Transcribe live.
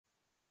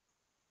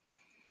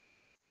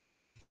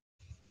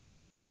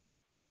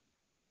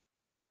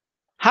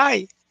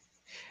Hi,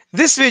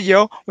 this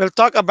video will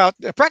talk about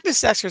the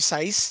practice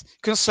exercise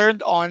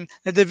concerned on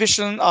the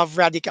division of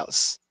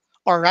radicals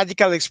or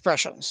radical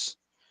expressions.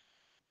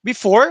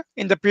 Before,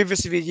 in the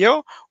previous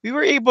video, we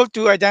were able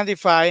to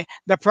identify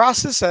the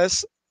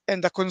processes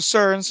and the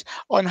concerns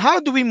on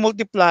how do we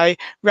multiply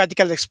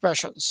radical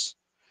expressions.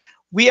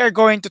 We are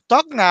going to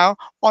talk now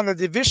on the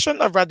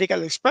division of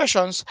radical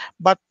expressions,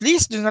 but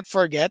please do not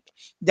forget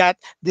that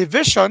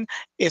division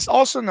is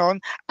also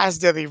known as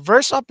the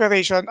reverse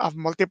operation of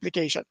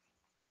multiplication.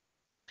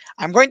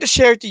 I'm going to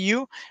share to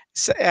you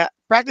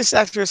practice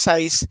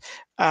exercise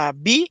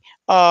B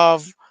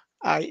of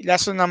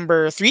lesson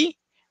number 3,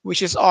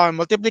 which is on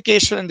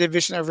multiplication and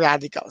division of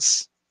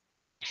radicals.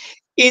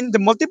 In the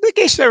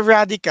multiplication of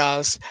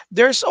radicals,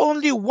 there's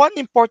only one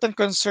important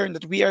concern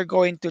that we are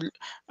going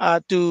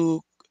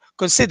to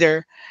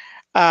consider.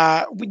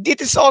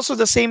 It is also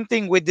the same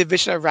thing with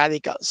division of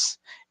radicals.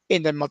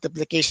 In the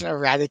multiplication of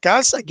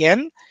radicals,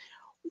 again,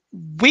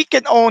 we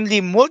can only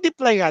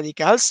multiply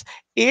radicals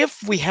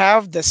if we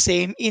have the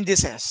same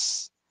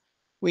indices.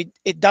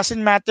 It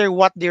doesn't matter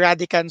what the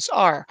radicands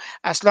are.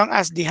 As long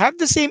as they have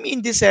the same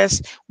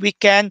indices, we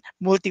can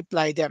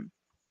multiply them.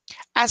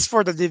 As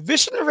for the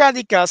division of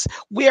radicals,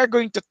 we are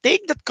going to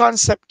take that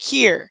concept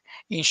here.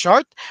 In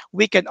short,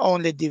 we can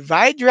only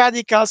divide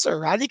radicals or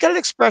radical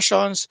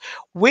expressions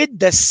with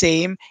the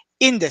same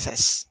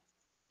indices.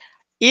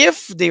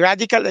 If the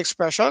radical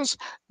expressions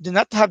do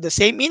not have the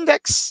same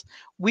index,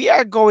 we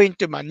are going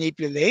to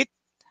manipulate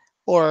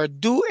or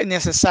do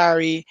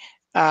necessary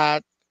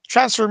uh,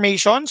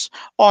 transformations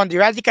on the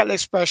radical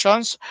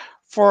expressions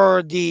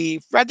for the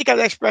radical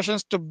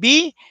expressions to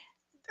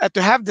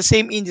have the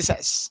same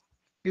indices.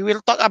 We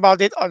will talk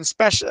about it on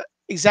special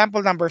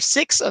example number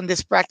 6 on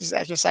this practice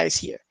exercise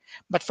here.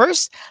 But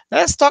first,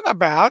 let's talk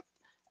about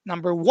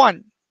number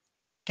 1.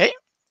 Okay,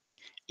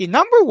 in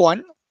number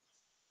 1,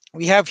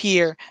 we have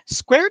here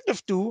square root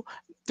of 2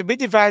 to be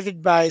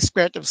divided by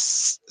square root of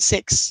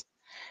 6.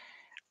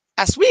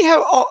 As we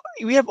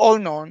have all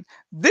known,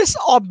 this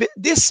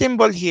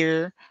symbol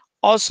here,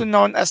 also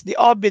known as the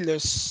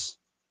obolus,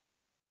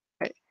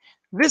 right?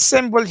 This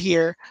symbol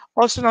here,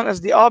 also known as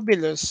the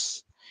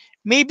obolus,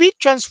 may be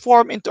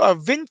transformed into a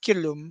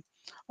vinculum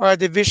or a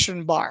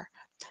division bar,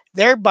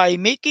 thereby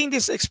making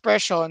this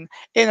expression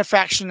in a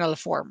fractional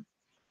form.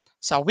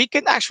 So we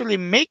can actually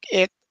make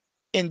it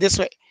in this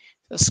way: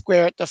 the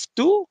square root of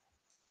 2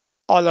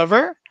 all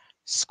over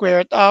square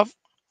root of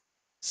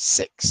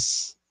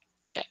 6.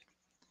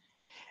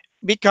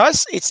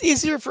 Because it's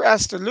easier for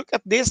us to look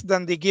at this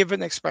than the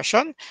given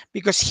expression,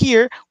 because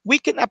here we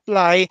can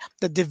apply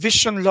the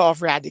division law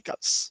of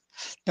radicals.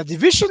 The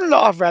division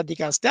law of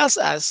radicals tells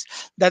us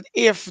that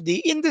if the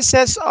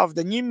indices of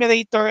the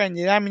numerator and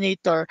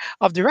denominator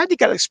of the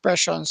radical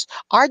expressions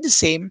are the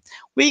same,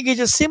 we can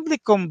just simply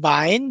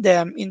combine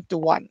them into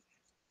one.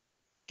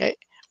 Okay,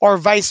 or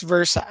vice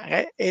versa.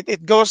 Okay,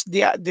 it goes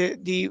the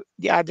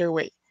other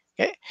way.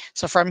 Okay,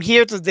 so from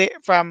here to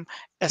from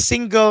a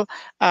single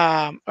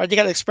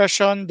radical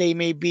expression, they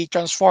may be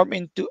transformed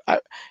into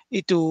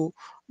the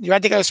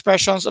radical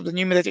expressions of the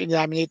numerator and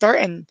denominator,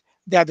 and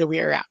the other way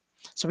around.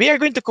 So we are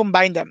going to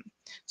combine them.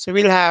 So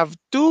we'll have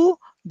 2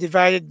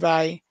 divided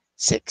by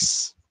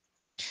 6.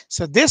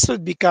 So this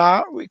would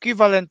become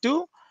equivalent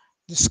to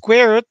the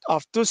square root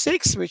of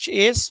 2/6, which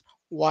is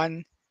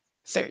 1/3.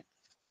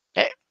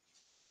 Okay,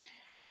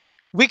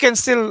 we can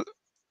still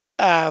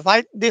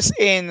write this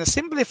in a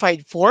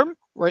simplified form,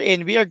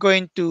 wherein we are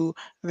going to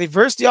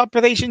reverse the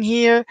operation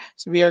here.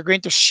 So we are going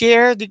to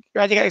share the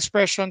radical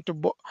expression to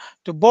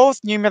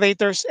both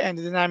numerators and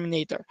the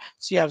denominator.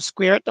 So you have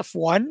square root of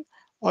 1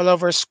 all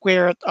over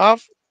square root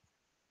of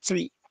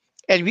 3.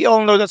 And we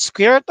all know that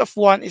square root of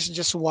 1 is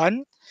just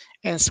 1,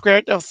 and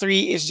square root of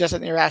 3 is just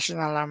an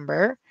irrational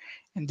number.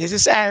 And this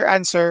is our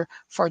answer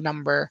for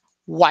number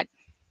 1.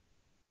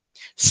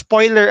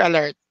 Spoiler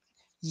alert.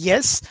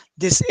 Yes,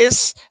 this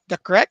is the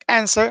correct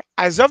answer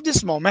as of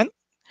this moment,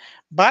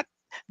 but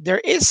there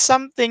is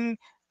something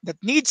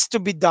that needs to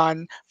be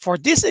done for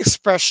this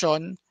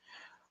expression,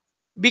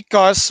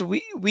 because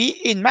we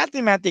in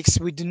mathematics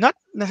we do not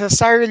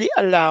necessarily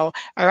allow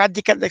a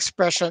radical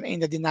expression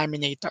in the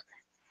denominator.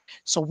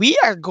 So we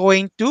are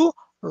going to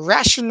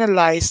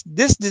rationalize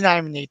this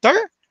denominator,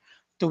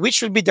 to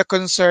which will be the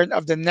concern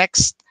of the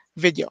next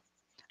video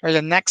or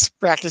the next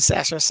practice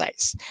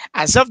exercise.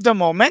 As of the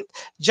moment,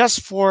 just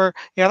for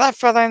a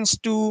reference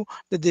to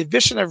the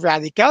division of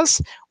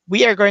radicals,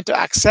 we are going to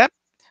accept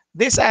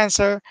this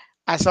answer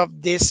as of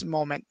this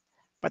moment.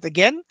 But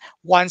again,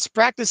 once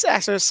practice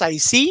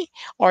exercise C,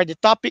 or the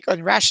topic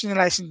on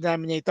rationalizing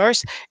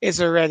denominators, is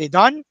already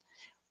done,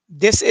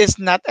 this is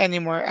not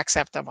anymore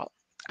acceptable.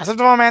 As of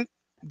the moment,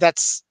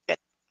 that's it.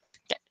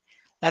 Okay.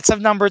 Let's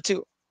have number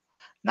 2.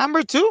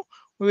 Number 2,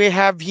 we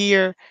have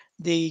here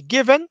the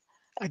given.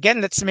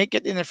 Again, let's make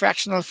it in a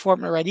fractional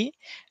form already.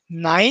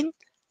 9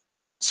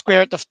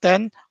 square root of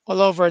 10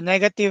 all over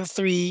negative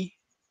 3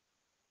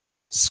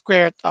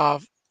 square root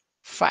of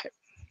 5.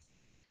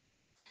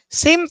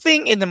 Same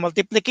thing in the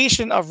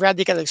multiplication of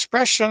radical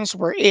expressions,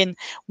 wherein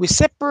we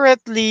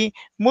separately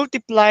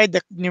multiply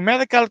the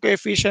numerical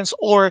coefficients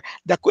or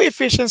the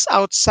coefficients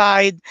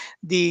outside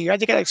the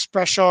radical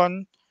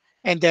expression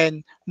and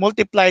then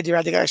multiply the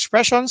radical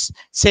expressions.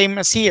 Same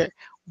as here.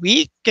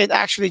 We can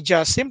actually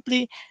just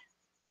simply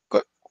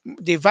co-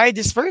 divide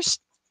this first.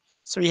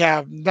 So we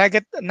have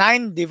negative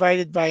 9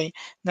 divided by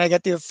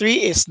negative 3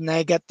 is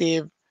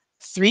negative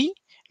 3.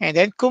 And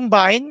then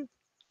combine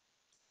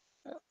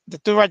the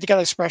two radical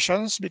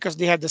expressions because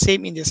they have the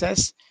same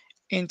indices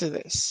into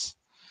this.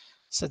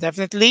 So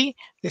definitely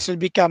this will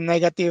become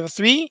negative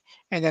 3,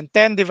 and then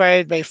 10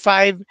 divided by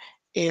 5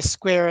 is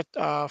square root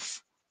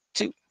of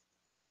 2.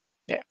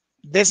 Yeah.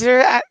 This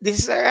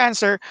is our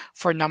answer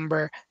for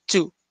number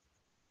 2.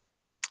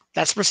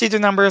 Let's proceed to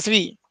number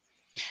 3.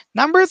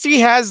 Number 3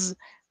 has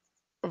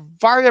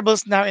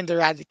variables now in the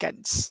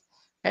radicands.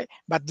 Okay?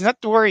 But do not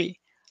worry.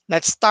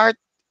 Let's start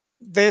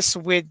this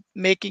with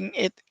making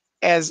it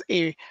as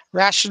a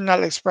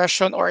rational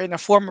expression or in a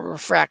form of a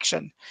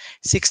fraction.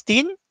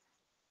 16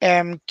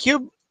 m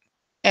cubed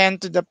n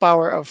to the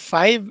power of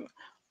 5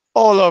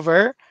 all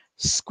over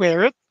square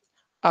root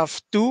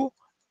of 2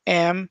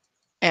 mn.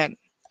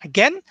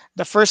 Again,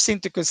 the first thing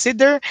to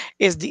consider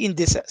is the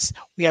indices.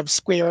 We have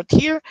square root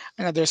here,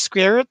 another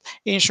square root.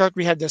 In short,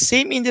 we have the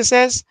same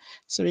indices,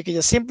 so we can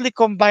just simply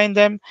combine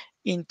them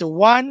into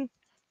one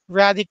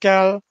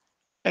radical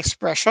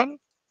expression.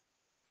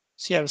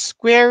 So you have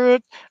square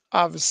root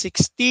of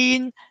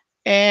 16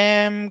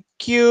 m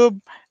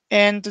cubed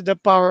n to the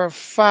power of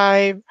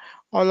 5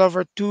 all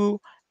over 2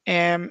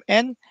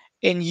 mn,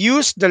 and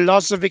use the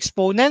laws of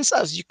exponents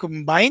as you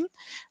combine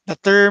the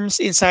terms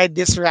inside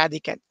this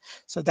radicand.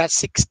 So that's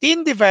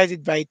 16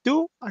 divided by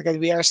 2. Again,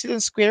 we are still in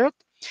square root.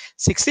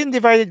 16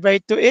 divided by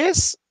 2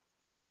 is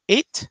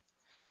 8.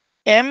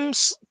 M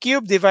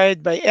cubed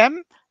divided by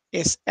m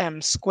is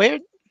m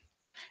squared.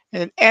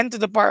 And then n to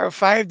the power of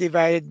 5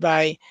 divided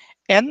by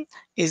n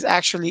is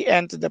actually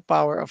n to the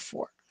power of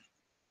 4.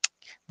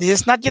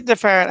 This is not yet the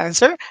final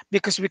answer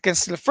because we can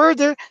still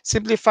further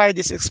simplify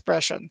this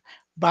expression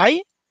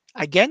by,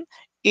 again,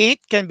 8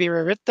 can be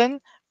rewritten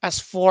as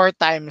 4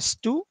 times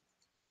 2.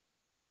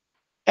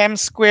 M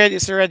squared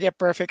is already a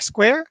perfect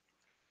square.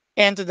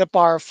 N to the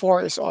power of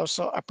 4 is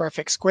also a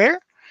perfect square.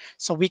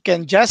 So we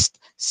can just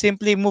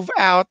simply move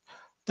out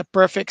the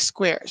perfect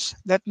squares.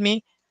 Let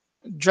me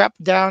drop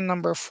down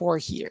number 4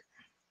 here.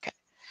 Okay.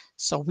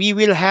 So we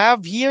will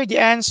have here the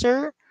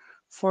answer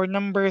for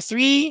number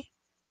 3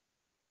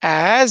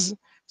 as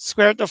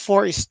square root of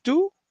 4 is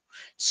 2.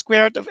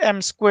 Square root of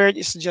m squared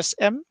is just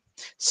m.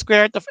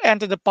 Square root of n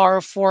to the power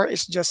of 4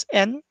 is just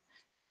n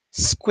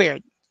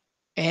squared.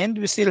 And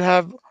we still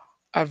have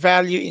a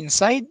value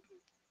inside,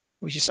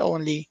 which is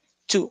only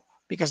 2.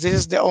 Because this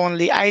is the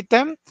only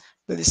item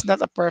that is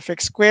not a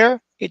perfect square,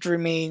 it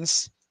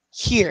remains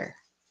here.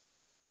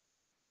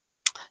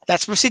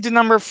 Let's proceed to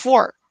number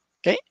 4.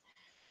 Okay.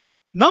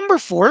 Number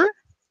 4,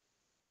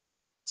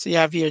 so you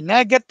have here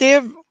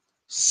negative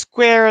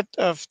square root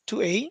of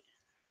 2a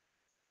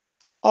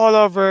all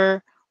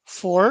over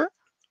 4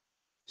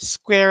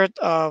 square root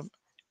of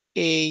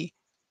a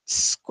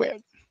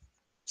squared.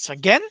 So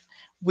again,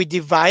 we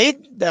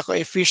divide the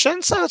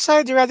coefficients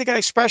outside the radical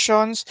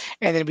expressions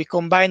and then we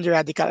combine the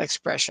radical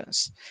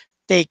expressions.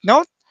 Take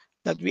note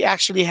that we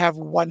actually have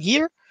 1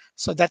 here.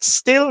 So that's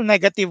still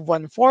negative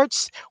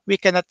 1/4. We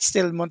cannot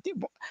still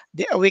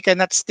we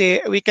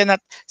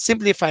cannot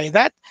simplify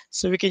that.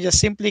 So we can just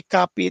simply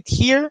copy it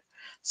here.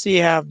 So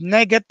you have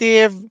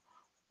negative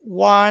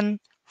 1/4,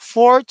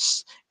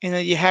 and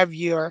then you have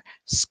your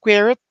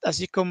square root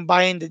as you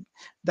combine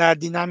the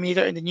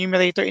denominator and the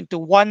numerator into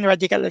one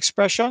radical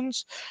expression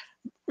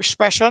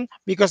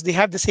because they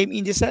have the same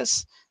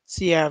indices.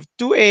 So you have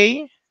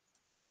 2a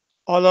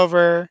all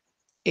over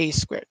a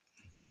squared.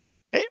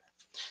 Okay?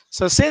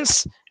 So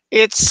since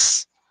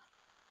it's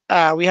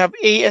we have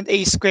a and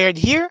a squared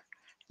here,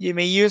 you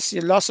may use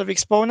your loss of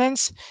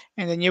exponents,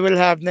 and then you will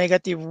have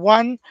negative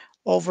 1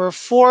 over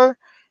 4,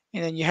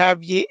 and then you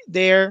have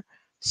there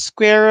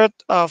square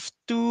root of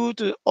 2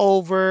 to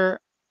over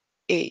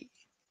a.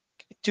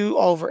 2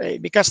 over a,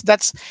 because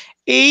that's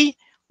a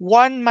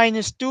 1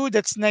 minus 2,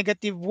 that's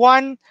negative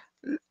 1.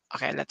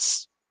 Okay,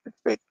 let's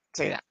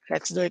say that.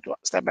 Let's do it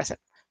step by step.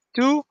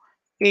 2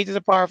 a to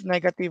the power of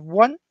negative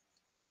 1.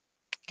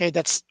 Okay,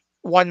 that's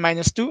 1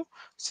 minus 2.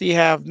 So you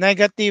have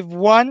negative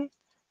 1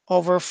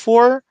 over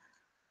 4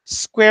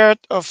 square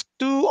root of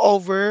 2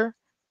 over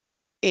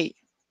a.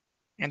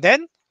 And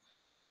then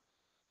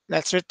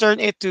let's return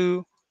it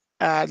to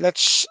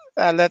let's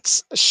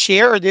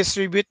share or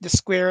distribute the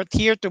square root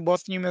here to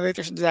both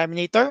numerators and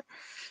denominator.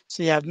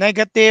 So you have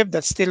negative,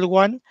 that's still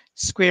 1,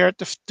 square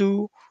root of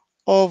 2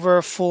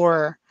 over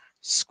 4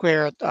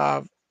 square root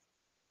of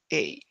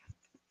a.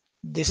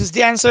 This is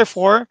the answer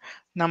for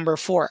number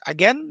 4.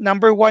 Again,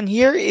 number 1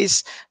 here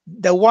is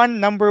the one.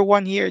 Number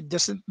 1 here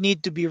doesn't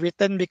need to be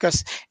written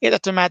because it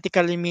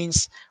automatically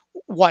means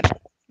 1,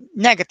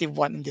 negative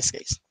 1 in this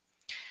case.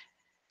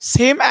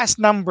 Same as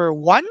number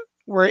 1,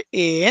 we're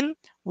in.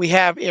 we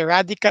have a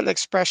radical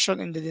expression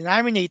in the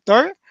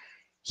denominator.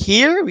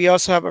 Here, we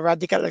also have a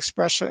radical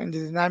expression in the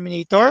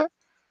denominator.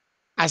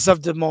 As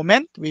of the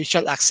moment, we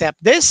shall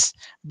accept this,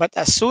 but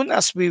as soon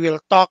as we will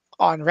talk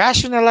on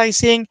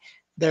rationalizing,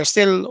 there's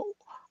still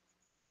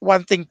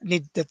one thing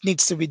that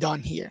needs to be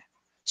done here.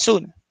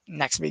 Soon,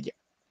 next video.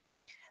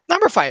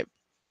 Number five.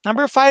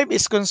 Number five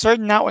is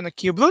concerned now on the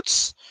cube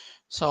roots.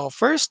 So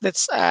first,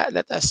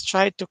 let us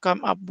try to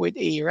come up with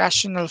a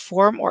rational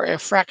form or a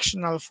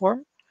fractional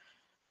form.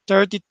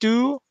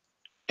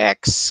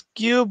 32x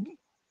cubed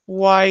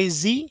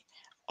yz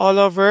all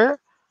over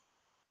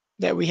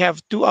that we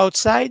have 2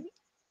 outside,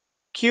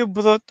 cube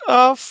root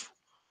of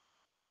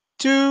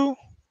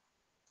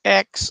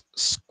 2x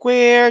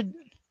squared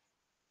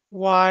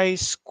y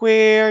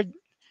squared,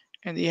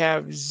 and we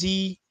have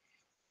z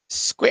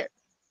squared.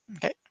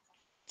 Okay,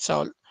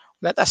 so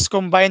let us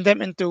combine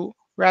them into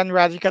one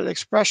radical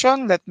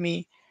expression. Let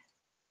me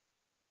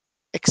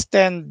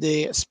extend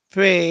the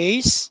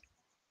space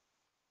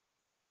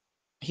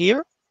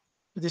here.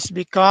 This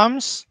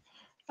becomes,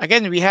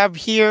 again, we have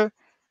here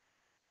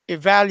a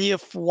value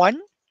of 1.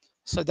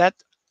 So that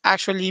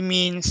actually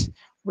means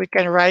we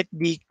can write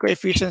the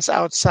coefficients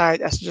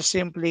outside as just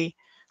simply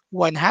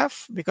 1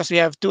 half because we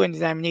have 2 in the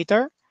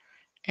denominator.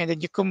 And then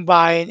you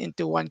combine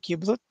into 1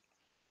 cube root.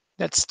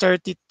 That's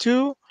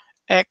 32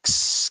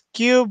 x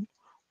cubed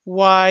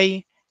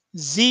y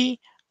z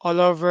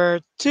all over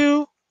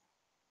 2.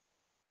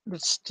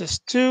 That's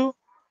just 2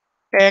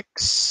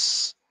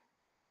 x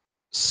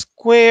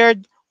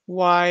squared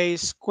y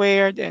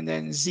squared and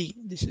then z.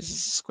 This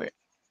is squared.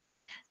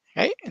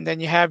 Okay, and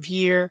then you have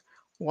here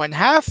 1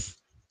 half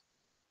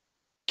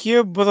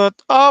cube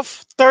root of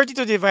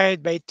 32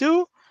 divided by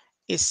 2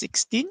 is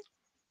 16.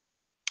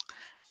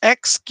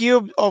 X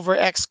cubed over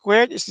x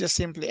squared is just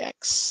simply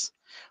x.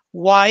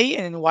 Y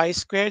and then y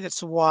squared,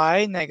 that's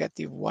y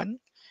negative 1.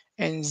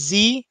 And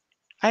z,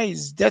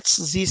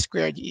 that's z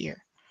squared here.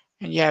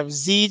 And you have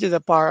z to the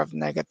power of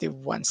negative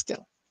 1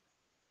 still.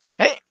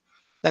 Okay,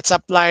 let's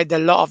apply the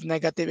law of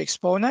negative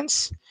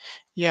exponents.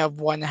 You have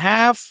 1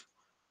 half,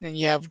 then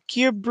you have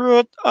cube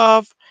root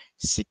of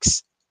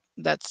 6.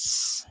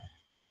 That's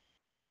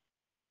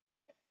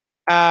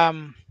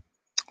um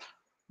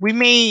we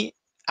may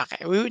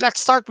okay, let's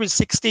start with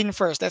 16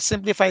 first. Let's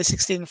simplify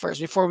 16 first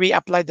before we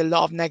apply the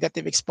law of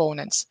negative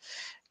exponents.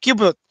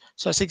 Cube root.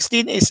 So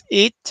 16 is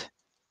 8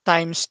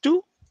 times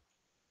 2.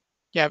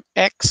 You have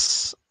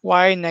x,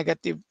 y,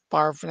 negative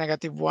power of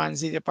negative 1,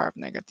 z to the power of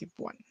negative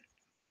 1.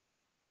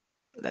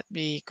 Let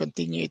me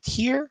continue it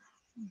here.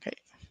 Okay.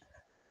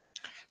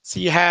 So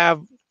you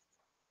have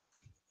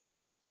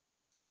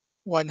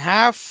 1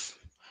 half.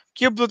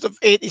 Cube root of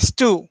 8 is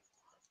 2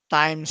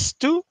 times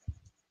 2.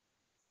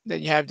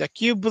 Then you have the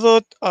cube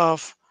root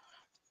of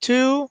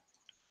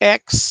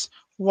 2x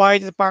y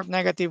to the power of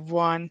negative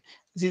 1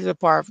 z to the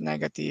power of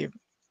negative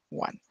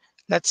 1.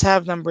 Let's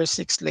have number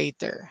 6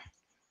 later,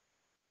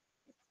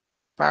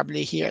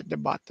 probably here at the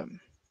bottom.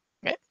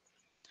 Okay.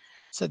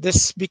 So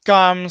this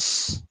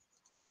becomes,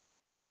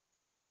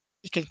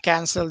 you can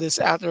cancel this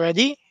out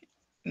already.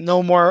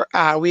 No more,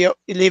 we are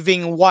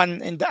leaving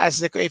 1 as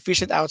the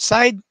coefficient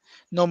outside.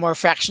 No more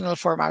fractional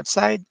form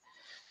outside.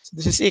 So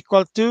this is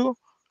equal to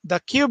the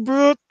cube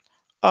root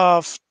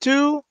of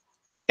 2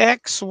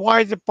 x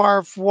y to the power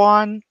of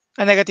 1,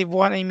 a negative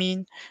 1 I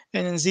mean,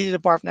 and then z to the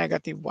power of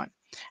negative 1.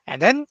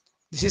 And then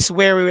this is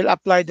where we will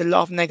apply the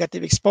law of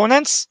negative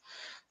exponents.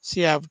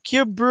 So you have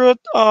cube root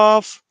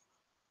of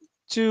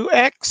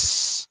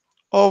 2x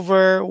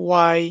over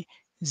y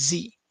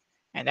z.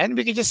 And then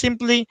we can just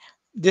simply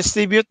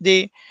distribute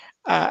the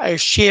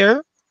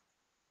share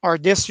or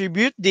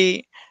distribute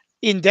the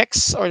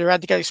index or the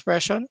radical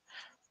expression.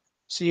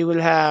 So you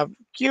will have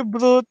cube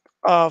root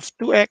of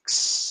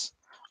 2x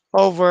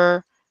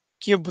over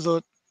cube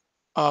root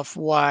of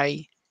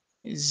y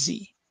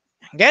z.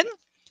 Again,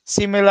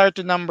 similar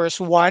to numbers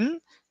 1,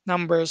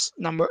 number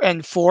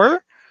and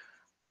 4,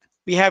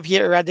 we have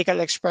here a radical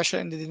expression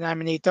in the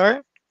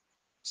denominator.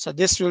 So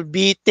this will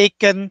be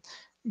taken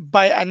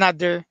by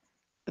another,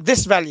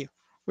 this value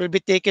will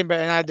be taken by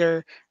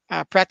another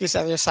practice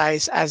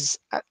exercise as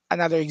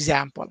another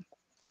example.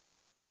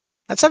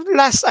 Let's have the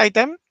last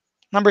item,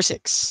 number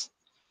 6.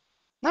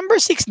 Number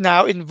 6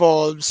 now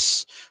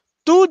involves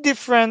two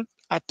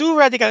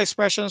radical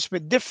expressions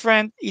with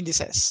different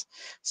indices.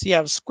 So you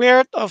have square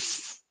root of,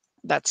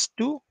 that's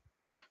 2,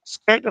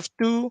 square root of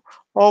 2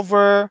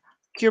 over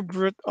cube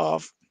root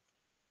of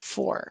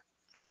 4.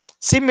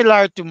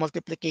 Similar to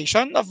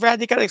multiplication of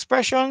radical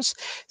expressions,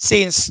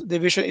 since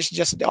division is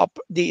just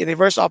the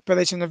reverse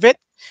operation of it,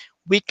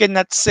 we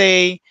cannot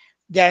say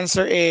the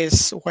answer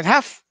is 1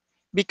 half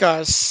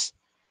because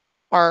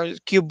or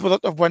cube root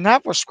of 1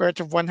 half or square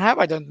root of 1 half.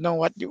 I don't know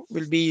what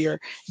will be your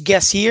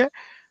guess here.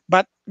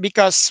 But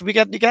because we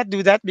can't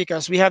do that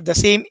because we have the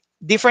same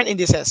different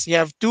indices. You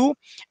have 2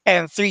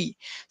 and 3.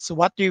 So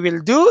what we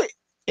will do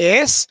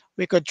is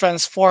we could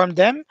transform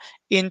them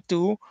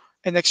into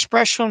an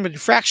expression with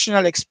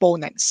fractional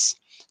exponents.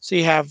 So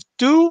you have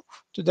 2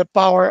 to the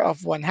power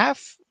of 1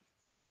 half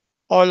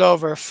all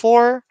over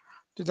 4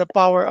 to the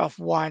power of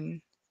 1/3.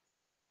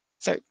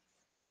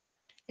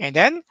 And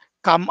then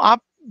come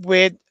up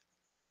with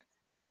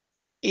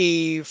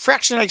a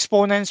fractional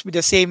exponents with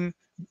the same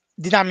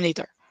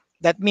denominator.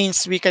 That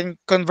means we can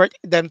convert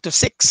them to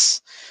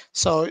 6.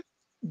 So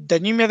the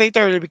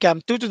numerator will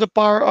become 2 to the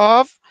power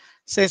of,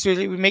 since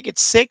we make it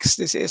 6,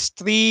 this is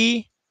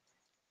 3,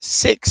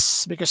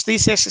 6, because 3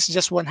 6 is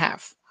just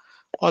 1/2.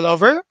 All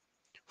over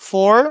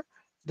 4,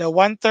 the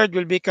 1/3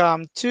 will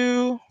become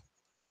 2,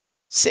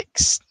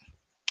 6.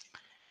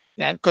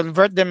 Then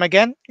convert them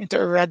again into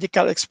a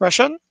radical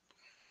expression.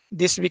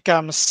 This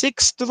becomes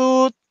 6th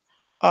root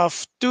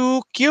of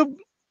 2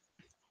 cubed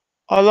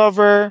all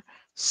over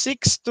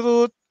 6th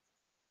root,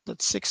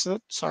 that's 6th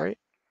root, sorry,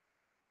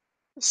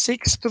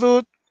 6th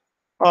root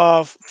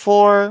of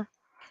 4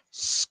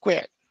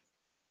 squared.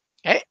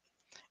 Okay,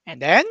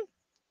 and then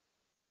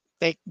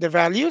take the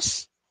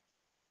values.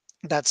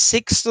 That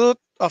 6th root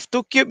of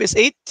 2 cubed is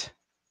 8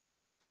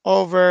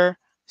 over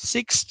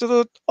 6th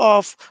root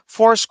of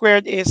 4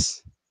 squared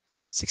is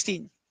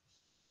 16,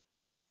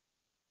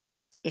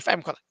 if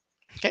I'm correct.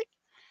 Okay,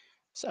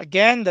 so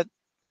again, that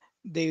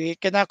they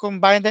cannot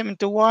combine them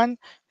into one.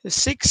 The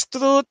 6th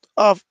root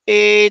of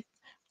 8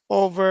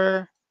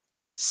 over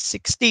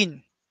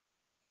 16.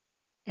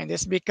 And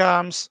this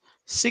becomes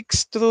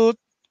 6th root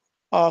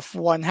of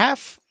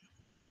 1/2.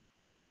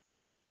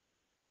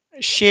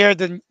 Share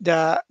the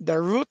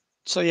root.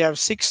 So you have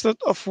 6th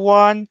root of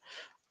 1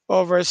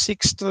 over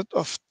 6th root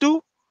of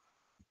 2.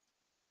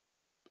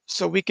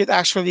 So we could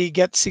actually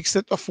get 6th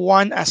root of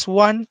 1 as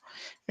 1.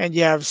 And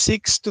you have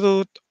 6th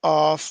root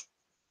of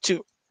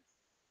 2.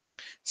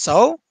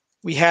 So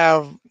we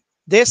have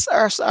this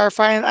as our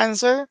final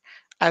answer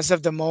as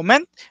of the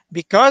moment,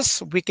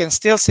 because we can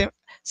still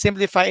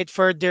simplify it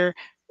further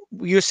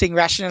using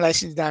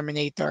rationalizing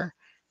denominator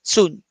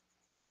soon.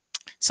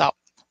 So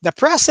the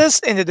process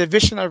in the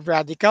division of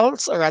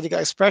radicals or radical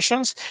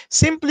expressions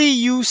simply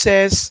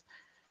uses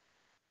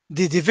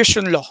the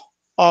division law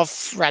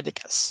of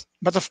radicals.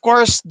 But of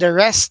course, the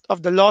rest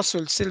of the laws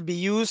will still be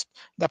used: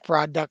 the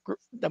product,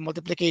 the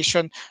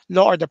multiplication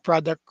law or the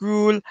product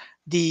rule,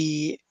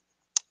 the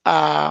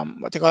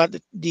what they call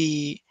it,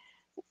 the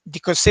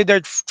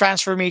considered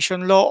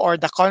transformation law, or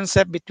the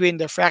concept between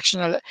the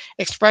fractional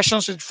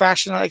expressions with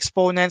fractional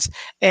exponents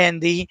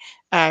and the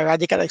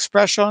radical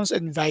expressions,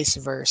 and vice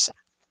versa.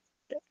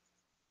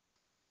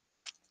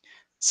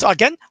 So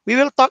again, we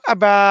will talk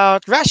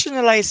about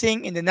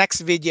rationalizing in the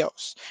next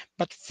videos.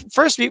 But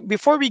first,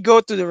 before we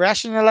go to the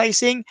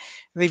rationalizing,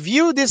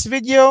 review this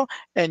video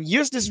and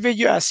use this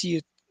video as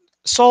you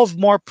solve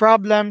more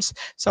problems,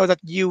 so that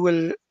you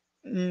will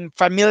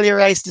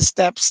familiarize the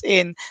steps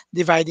in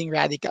dividing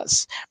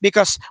radicals.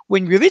 Because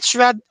when we reach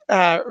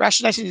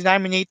rationalizing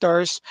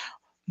denominators,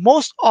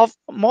 most of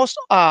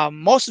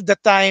the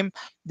time,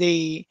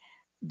 the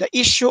the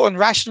issue on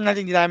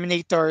rationalizing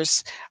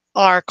denominators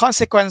are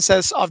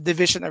consequences of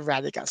division of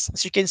radicals.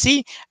 As you can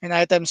see in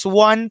items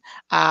 1,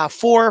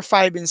 4,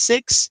 5, and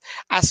 6,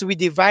 as we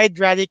divide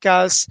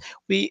radicals,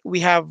 we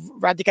have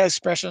radical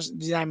expressions in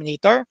the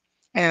denominator,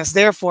 and as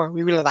therefore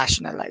we will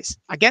rationalize.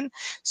 Again,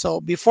 so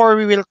before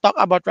we will talk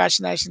about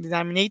rationalizing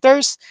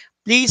denominators,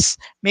 please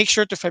make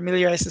sure to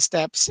familiarize the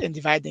steps in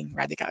dividing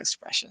radical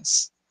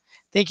expressions.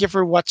 Thank you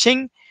for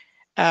watching.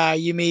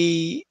 You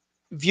may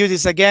view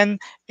this again,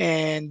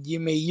 and you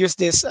may use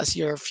this as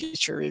your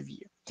future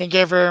review. Thank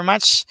you very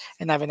much,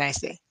 and have a nice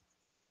day.